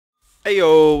Hey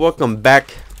yo, welcome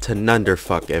back to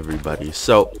Nunderfuck everybody.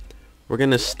 So, we're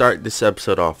gonna start this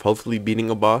episode off hopefully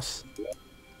beating a boss.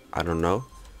 I don't know.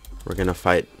 We're gonna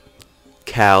fight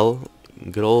Cal,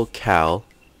 good old Cal.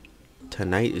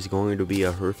 Tonight is going to be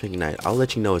a horrific night. I'll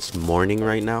let you know it's morning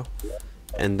right now.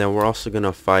 And then we're also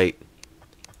gonna fight...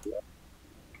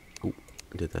 Ooh,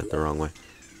 I did that the wrong way.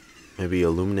 Maybe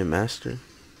Illuminate Master?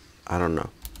 I don't know.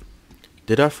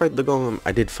 Did I fight the golem?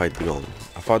 I did fight the golem.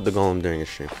 I fought the golem during a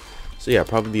stream. So yeah,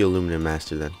 probably the Illuminate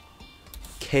Master then.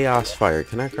 Chaos Fire.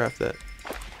 Can I craft that?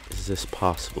 Is this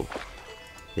possible?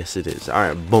 Yes, it is.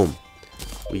 Alright, boom.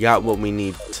 We got what we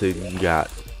need to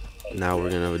got. Now we're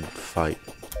gonna fight.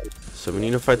 So we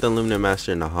need to fight the Illuminate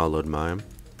Master in the Hollowed Mine.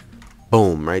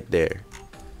 Boom, right there.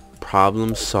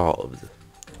 Problem solved.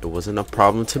 It wasn't a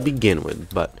problem to begin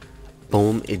with, but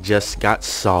boom, it just got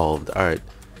solved. Alright.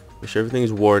 Make sure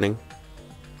everything's warding.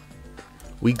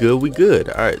 We good, we good.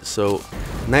 Alright, so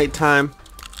nighttime,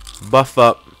 buff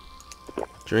up,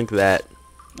 drink that.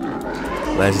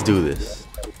 Let's do this.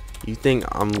 You think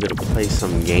I'm gonna play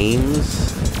some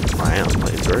games? I am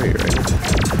playing Terraria right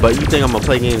now. But you think I'm gonna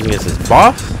play games against this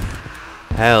boss?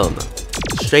 Hell no.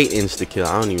 Straight insta kill.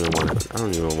 I don't even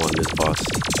want this boss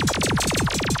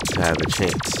to have a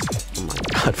chance. Oh my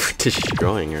god, for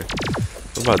destroying her.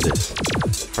 What about this?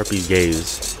 Harpy's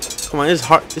Gaze. Come on, it's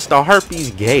the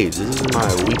Harpy's Gaze. This is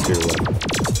my weaker weapon.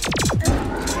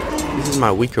 This is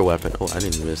my weaker weapon. Oh, I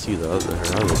didn't even see her other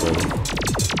brother.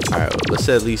 Alright, let's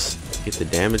at least get the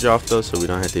damage off though, so we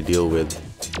don't have to deal with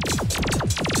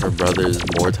her brothers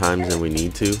more times than we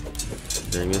need to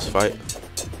during this fight.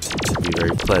 It'll be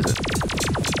very pleasant.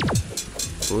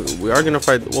 We are gonna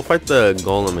fight. We'll fight the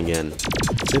golem again.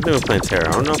 Same thing with playing Terra.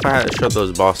 I don't know if I had showed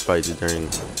those boss fights during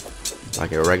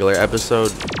like a regular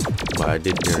episode, but I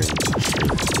did during stream.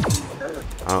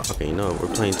 Okay, you know what?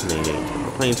 We're playing too many games.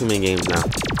 We're playing too many games now.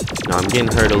 No, I'm getting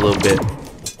hurt a little bit.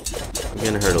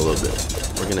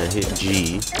 We're gonna hit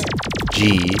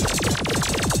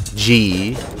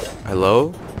G.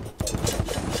 Hello?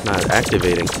 It's not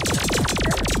activating.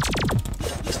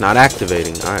 It's not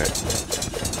activating. Alright.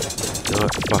 You know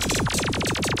what? Fuck it.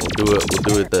 We'll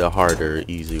do it the harder,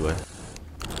 easy way.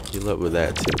 Heal up with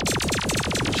that too.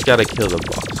 We just gotta kill the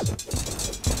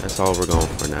boss. That's all we're going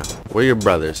for now. Where are your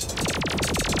brothers?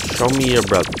 Show me your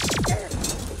brothers.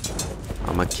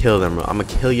 I'm gonna kill them. I'm gonna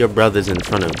kill your brothers in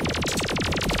front of me.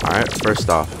 Alright, first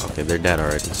off. Okay, they're dead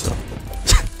already, so.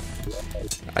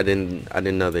 I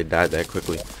didn't know they died that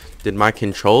quickly. Did my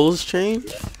controls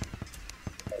change?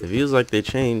 It feels like they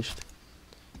changed.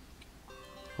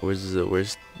 Where's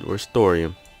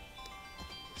thorium?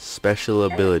 Special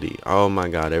ability. Oh my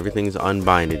god, everything's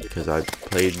unbinded because I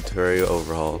played Terraria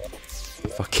Overhaul.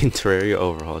 Fucking Terraria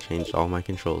Overhaul changed all my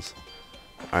controls.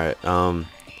 Alright,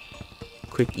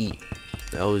 quick eat.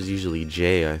 That was usually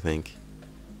J, I think.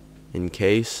 In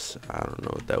case, I don't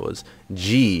know what that was.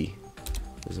 G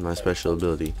is my special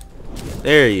ability.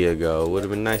 There you go. Would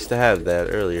have been nice to have that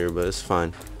earlier, but it's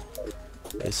fine.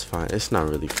 It's fine. It's not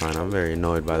really fine. I'm very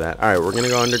annoyed by that. Alright, we're gonna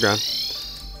go underground.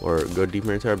 Or go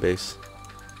deeper into our base.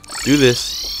 Do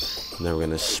this. And then we're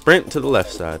gonna sprint to the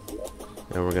left side.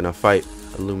 And we're gonna fight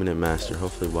Illuminate Master.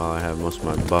 Hopefully while I have most of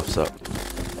my buffs up.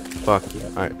 Fuck you.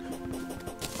 Alright.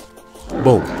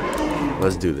 Boom.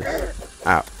 Let's do this.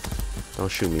 Ow. Don't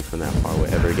shoot me from that far away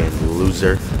ever again, you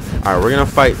loser. Alright, we're gonna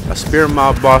fight a Spirit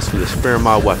Mod boss with a Spirit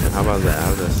Mod weapon. How about that? How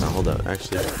does that sound? Hold up.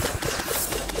 Actually,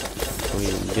 can we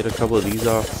get a couple of these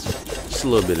off? Just a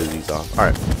little bit of these off.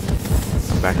 Alright.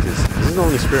 Back to this. This is the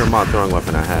only Spirit Mod throwing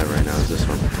weapon I have right now, is this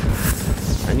one.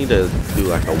 I need to do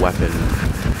like a weapon.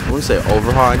 I wouldn't say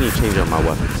overhaul. I need to change up my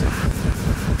weapons.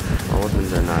 My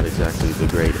weapons are not exactly the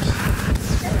greatest.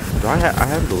 Do I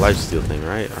have the lifesteal thing,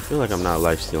 right? I feel like I'm not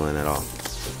lifestealing at all.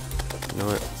 You know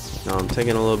what? No, I'm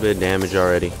taking a little bit of damage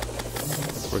already.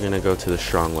 We're gonna go to the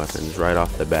strong weapons right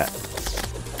off the bat.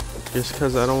 Just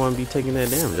because I don't want to be taking that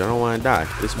damage. I don't want to die.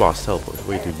 This boss teleports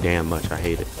way too damn much. I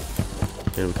hate it.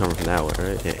 You're gonna be coming from that way,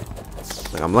 right? Hey.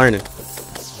 Like, I'm learning.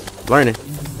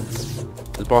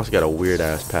 This boss got a weird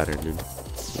ass pattern, dude.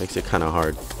 Makes it kind of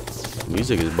hard. The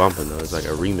music is bumping though. It's like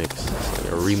a remix. It's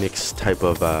like a remix type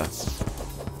of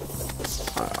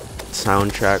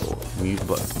soundtrack.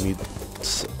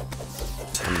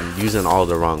 I'm using all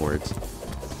the wrong words.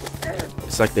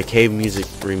 It's like the cave music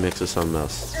remix of something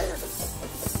else.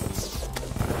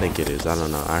 I think it is. I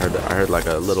don't know. I heard like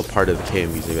a little part of the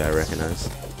cave music that I recognize.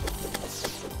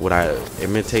 Would I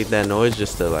imitate that noise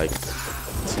just to like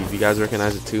see if you guys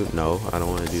recognize it too? No, I don't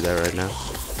want to do that right now.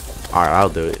 Alright, I'll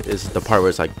do it. It's the part where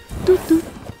it's like doot doot.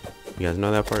 You guys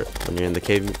know that part? When you're in the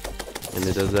cave and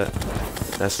it does that?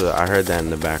 That's what I heard that in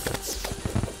the background.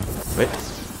 Wait.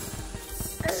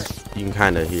 you can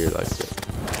kind of hear like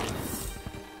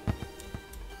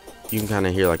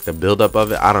the buildup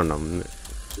of it. I don't know.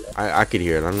 I could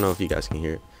hear it. I don't know if you guys can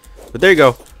hear it. But there you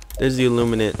go. There's the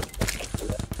Illuminate.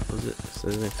 What was it? What's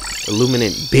his name?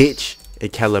 Illuminate bitch.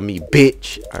 It killing me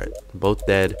bitch. Alright, both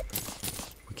dead.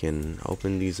 We can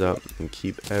open these up and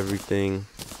keep everything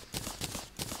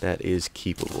that is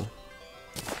keepable.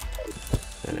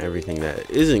 And everything that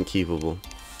isn't keepable,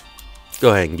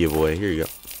 go ahead and give away. Here you go.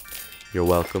 You're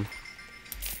welcome.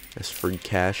 That's free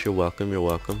cash. You're welcome. You're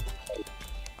welcome.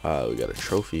 We got a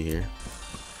trophy here.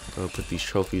 I'll put these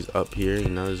trophies up here. You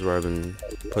know, this is where I've been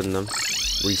putting them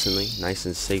recently. Nice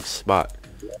and safe spot.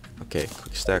 Okay,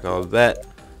 quick stack all of that.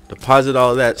 Deposit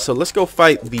all of that. So let's go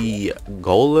fight the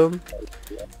Golem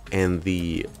and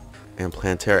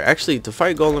Plantera. Actually, to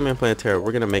fight Golem and Plantera,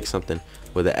 we're gonna make something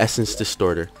with the Essence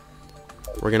Distorter.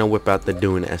 We're gonna whip out the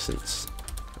Dune Essence.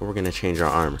 And we're gonna change our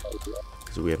armor,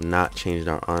 because we have not changed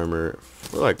our armor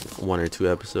for like 1 or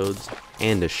 2 episodes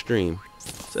and a stream.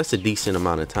 So that's a decent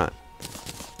amount of time.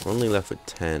 We're only left with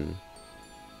 10.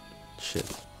 Shit.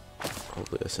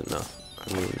 Hopefully that's enough.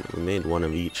 I mean, we made 1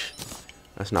 of each.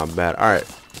 That's not bad. Alright.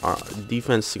 Our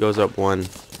defense goes up 1.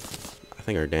 I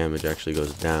think our damage actually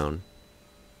goes down.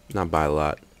 Not by a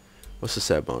lot. What's the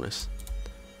set bonus?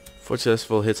 4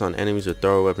 successful hits on enemies with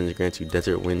thrower weapons grants you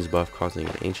Desert Winds buff, causing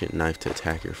an ancient knife to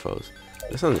attack your foes.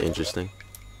 That sounds interesting.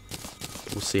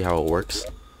 We'll see how it works.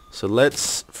 So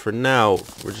let's, for now,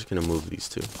 we're just going to move these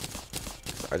 2.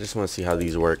 I just want to see how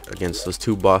these work against those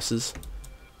 2 bosses.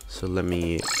 So let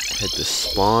me head to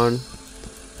spawn.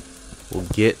 We'll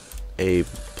get a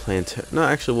Plantera. No,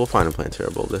 actually, we'll find a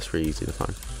Plantera Bolt. That's pretty easy to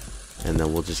find. And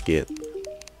then we'll just get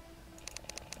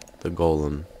the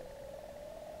Golem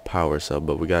power cell.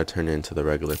 But we got to turn it into the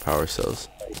regular power cells.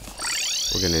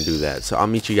 We're going to do that. So I'll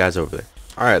meet you guys over there.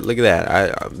 Alright, look at that.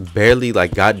 I barely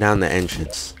like got down the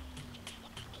entrance.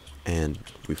 And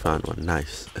we found one.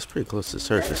 Nice. That's pretty close to the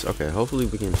surface. Okay, hopefully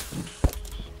we can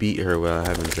beat her without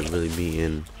having to really be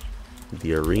in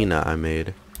the arena I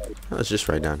made. Oh, it's just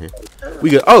right down here. We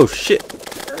go. Oh shit!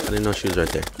 I didn't know she was right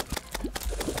there.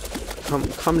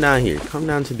 Come down here. Come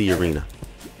down to the arena.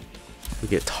 We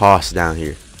get tossed down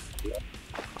here.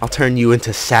 I'll turn you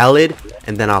into salad,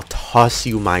 and then I'll toss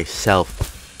you myself.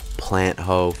 Plant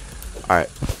hoe.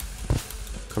 Alright.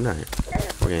 Come down here.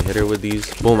 We're gonna hit her with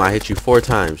these. Boom, I hit you 4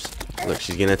 times. Look,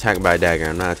 she's getting attacked by a dagger.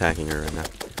 I'm not attacking her right now.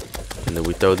 And then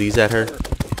we throw these at her.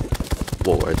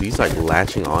 Whoa, are these like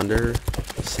latching onto her?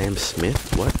 Sam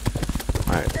Smith? What?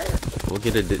 Alright. We'll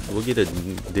get a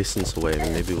distance away,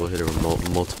 and maybe we'll hit her with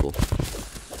multiple.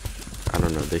 I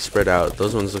don't know. They spread out.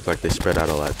 Those ones look like they spread out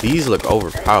a lot. These look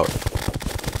overpowered.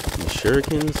 These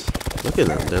shurikens, look at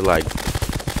them. They're like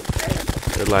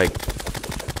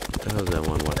what the hell is that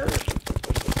one weapon?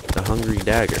 The Hungry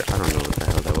Dagger. I don't know what the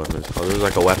hell that weapon is called. There's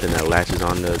like a weapon that latches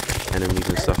on to enemies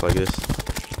and stuff like this.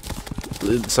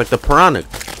 It's like the Piranha,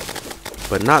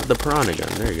 but not the Piranha gun.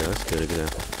 There you go. That's a good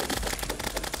example.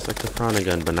 It's like the Piranha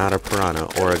gun, but not a Piranha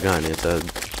or a gun. It's a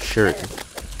shuriken.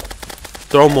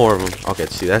 Throw more of them. Okay,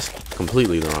 see, that's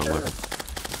completely the wrong weapon.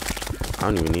 I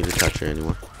don't even need to touch her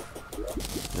anymore.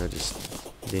 I just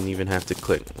didn't even have to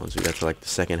click once we got to like the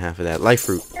second half of that life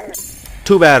fruit.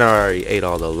 Too bad I already ate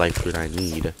all the life fruit I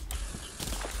need.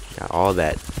 Got all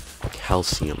that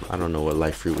calcium. I don't know what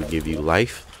life fruit would give you.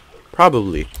 Life?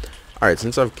 Probably. Alright,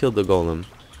 since I've killed the golem,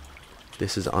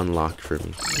 this is unlocked for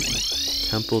me.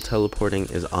 Temple teleporting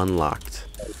is unlocked.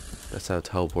 That's how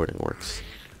teleporting works.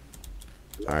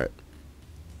 Alright.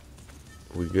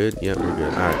 We good? Yep, we're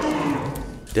good. Alright.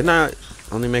 Didn't I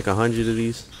only make 100 of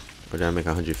these? Or did I make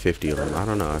 150 of them? I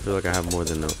don't know. I feel like I have more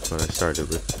than what I started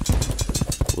with.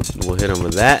 We'll hit them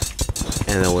with that.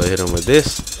 And then we'll hit them with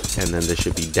this. And then there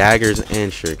should be daggers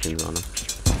and shurikens on them.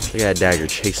 Look at that dagger.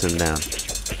 Chase them down.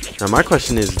 Now my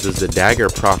question is, does the dagger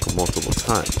proc multiple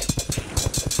times?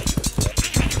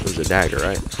 It was a dagger,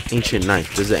 right? Ancient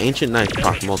knife. Does the ancient knife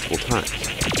proc multiple times?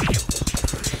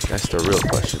 That's the real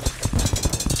question.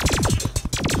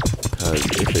 Because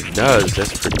if it does,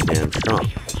 that's pretty damn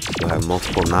strong. You'll have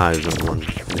multiple knives on one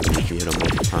enemy if you hit them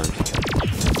multiple times.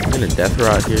 I'm gonna death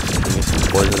rot here so I can get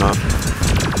some poison off.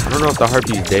 I don't know if the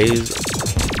Harpy's Daze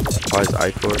applies to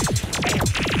Ichor. No,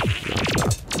 it's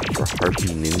not. For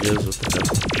Harpy Ninjas? What the hell?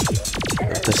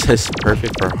 This says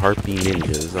perfect for Harpy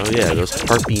Ninjas. Oh yeah, those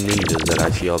Harpy Ninjas that I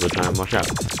see all the time. Watch out.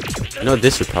 You know,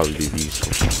 this would probably be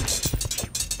useful.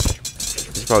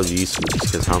 This would probably be useful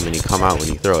just because how many come out when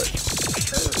you throw it.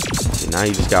 See, now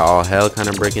you just got all hell kind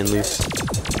of breaking loose.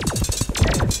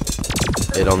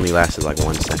 It only lasted like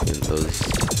 1 second.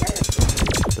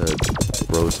 The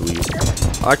rose weave.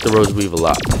 I like the rose weave a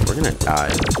lot. We're gonna die.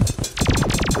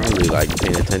 I don't really like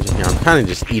paying attention here. I'm kind of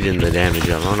just eating the damage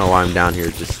up. I don't know why I'm down here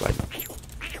just like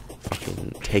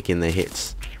fucking taking the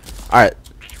hits. All right,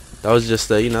 that was just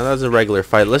a, you know, that was a regular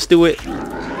fight. Let's do it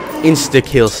insta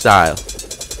kill style.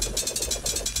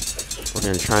 We're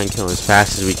gonna try and kill him as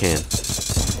fast as we can.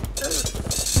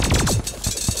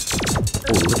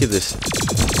 Oh, look at this.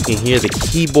 You can hear the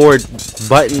keyboard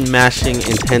button mashing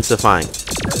intensifying.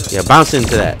 Yeah, bounce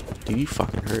into that. Dude, you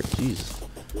fucking hurt. Jesus.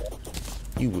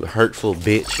 You hurtful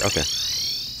bitch. Okay.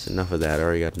 It's enough of that. I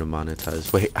already got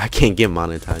demonetized. Wait, I can't get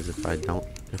monetized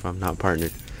if I'm not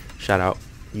partnered. Shout out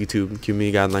YouTube,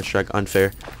 community guideline strike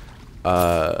unfair.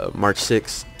 March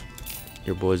 6th.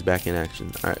 Your boy's back in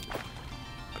action. Alright.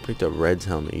 I picked up Red's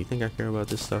helmet. You think I care about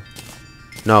this stuff?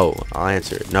 No, I'll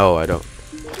answer it. No, I don't.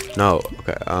 No.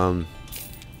 Okay,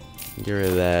 get rid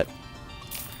of that.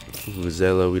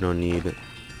 Vuzela, we don't need it.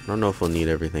 I don't know if we'll need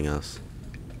everything else.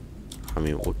 I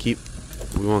mean,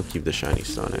 we won't keep the shiny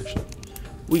stone, actually.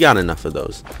 We got enough of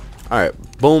those. Alright,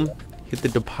 boom. Hit the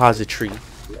depository.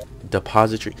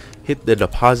 Hit the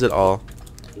deposit all.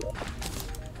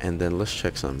 And then let's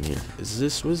check something here. What is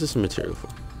this material for?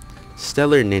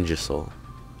 Stellar Ninja Soul.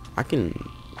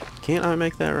 Can't I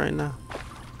make that right now?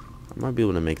 I might be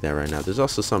able to make that right now. There's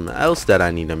also something else that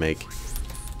I need to make.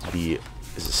 Is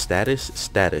it status?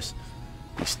 Status.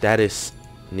 The status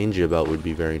ninja belt would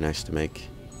be very nice to make.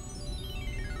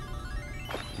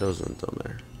 Those ones don't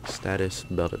matter. Status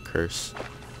belt of curse.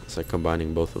 It's like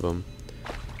combining both of them.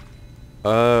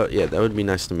 Yeah, that would be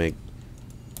nice to make.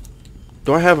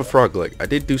 Do I have a frog leg? I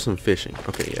did do some fishing.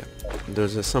 Okay, yeah. There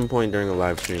was at some point during a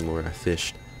live stream where I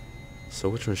fished. So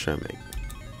which one should I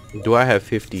make? Do I have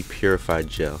 50 purified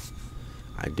gel?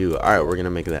 I do. Alright, we're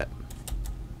gonna make that.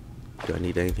 Do I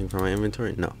need anything from my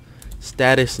inventory? No.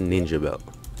 Status ninja belt.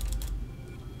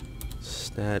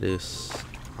 Status.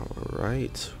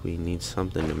 Alright. We need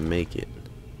something to make it.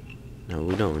 No,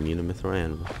 we don't. We need a mithril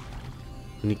anvil.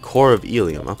 We need core of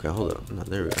helium. Okay, hold up. No,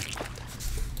 there we go.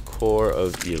 Core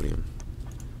of helium.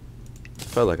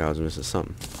 Felt like I was missing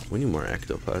something. We need more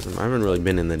ectoplasm. I haven't really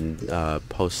been in the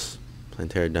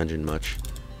post-Plantera dungeon much.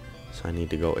 So I need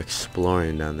to go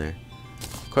exploring down there.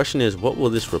 Question is, what will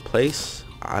this replace?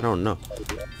 I don't know.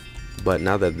 But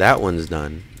now that that one's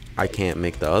done, I can't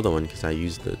make the other one because I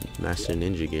used the Master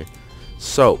Ninja gear.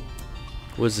 So,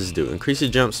 what does this do? Increases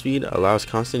jump speed, allows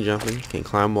constant jumping, can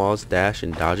climb walls, dash,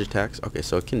 and dodge attacks. Okay,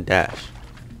 so it can dash.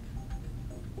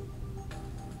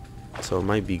 So it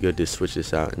might be good to switch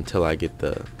this out until I get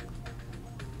the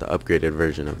upgraded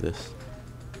version of this.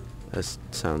 That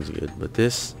sounds good. But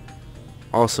this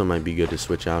also might be good to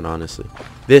switch out, honestly.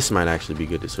 This might actually be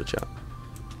good to switch out.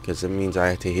 Because it means I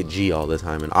have to hit G all the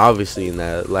time. And obviously in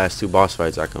the last two boss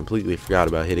fights, I completely forgot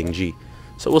about hitting G.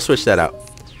 So we'll switch that out.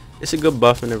 It's a good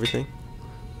buff and everything.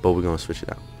 But we're going to switch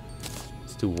it out.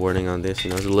 Let's do warding on this.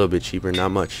 You know, it's a little bit cheaper. Not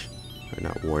much. Or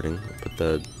not warding. Put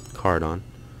the card on.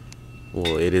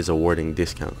 Well, it is a warding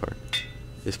discount card.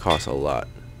 This costs a lot.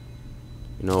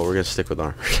 You know what? We're going to stick with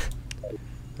armor.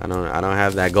 I don't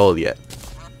have that gold yet.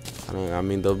 I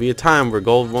mean, there'll be a time where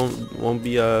gold won't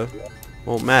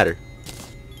matter.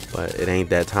 But it ain't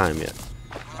that time yet.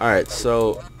 Alright,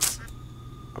 so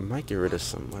I might get rid of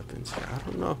some weapons here. I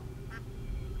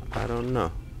don't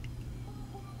know.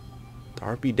 The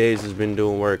RP Days has been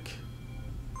doing work.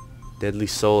 Deadly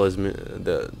Soul has been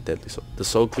the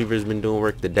Soul Cleaver has been doing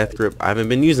work. The Death Grip, I haven't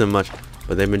been using much,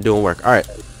 but they've been doing work. Alright,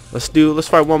 let's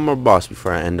fight one more boss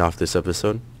before I end off this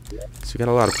episode. So we got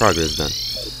a lot of progress done.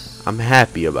 I'm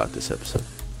happy about this episode.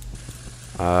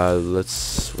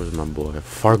 Where's my boy?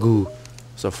 Fargu.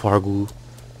 So Fargu.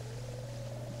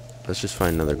 Let's just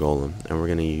find another golem, and we're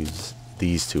gonna use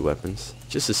these two weapons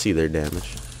just to see their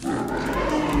damage.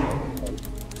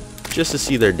 Just to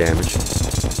see their damage.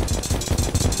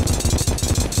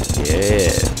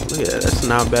 Yeah, look at that. That's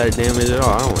not bad damage at all.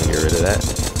 I don't want to get rid of that.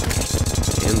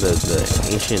 And the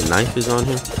ancient knife is on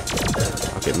here.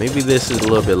 Okay, maybe this is a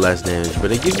little bit less damage,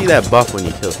 but it gives you that buff when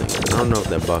you kill things. I don't know if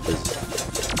that buff is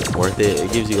worth it.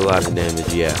 It gives you a lot of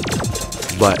damage, yeah.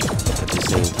 But at the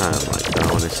same time, like, I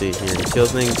don't want to sit here and kill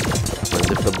things. What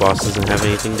if the boss doesn't have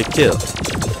anything to kill?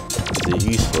 Is it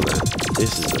useful then?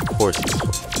 This is of course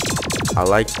useful. I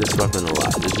like this weapon a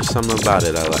lot. There's just something about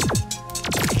it I like.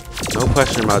 No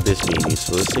question about this being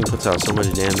useful. This thing puts out so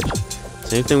much damage.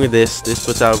 Same thing with this. This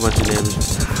puts out a bunch of damage.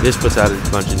 This puts out a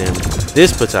bunch of damage.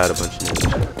 This puts out a bunch of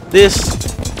damage. This,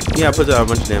 yeah, puts out a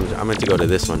bunch of damage. I meant to go to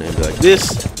this one and be like, this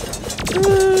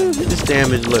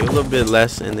damage look a little bit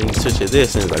less, and then you switch to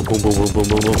this, and it's like boom, boom, boom, boom,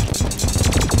 boom, boom.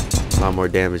 A lot more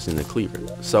damage than the cleaver.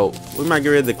 So we might get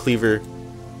rid of the cleaver.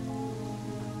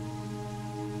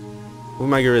 We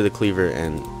might get rid of the cleaver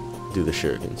and do the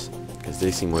shurikens. because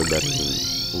they seem way better than.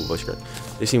 Ooh, voice crack.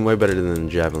 They seem way better than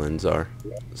javelins are.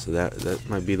 So that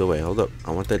might be the way. Hold up,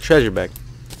 I want that treasure back.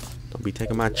 Don't be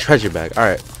taking my treasure back. All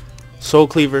right, Soul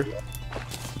Cleaver.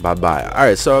 Bye bye. All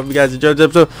right, so if you guys enjoyed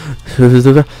this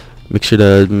episode, make sure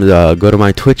to go to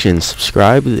my Twitch and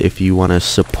subscribe if you want to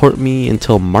support me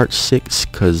until March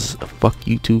 6th, because fuck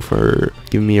you two for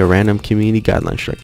giving me a random community guideline strike.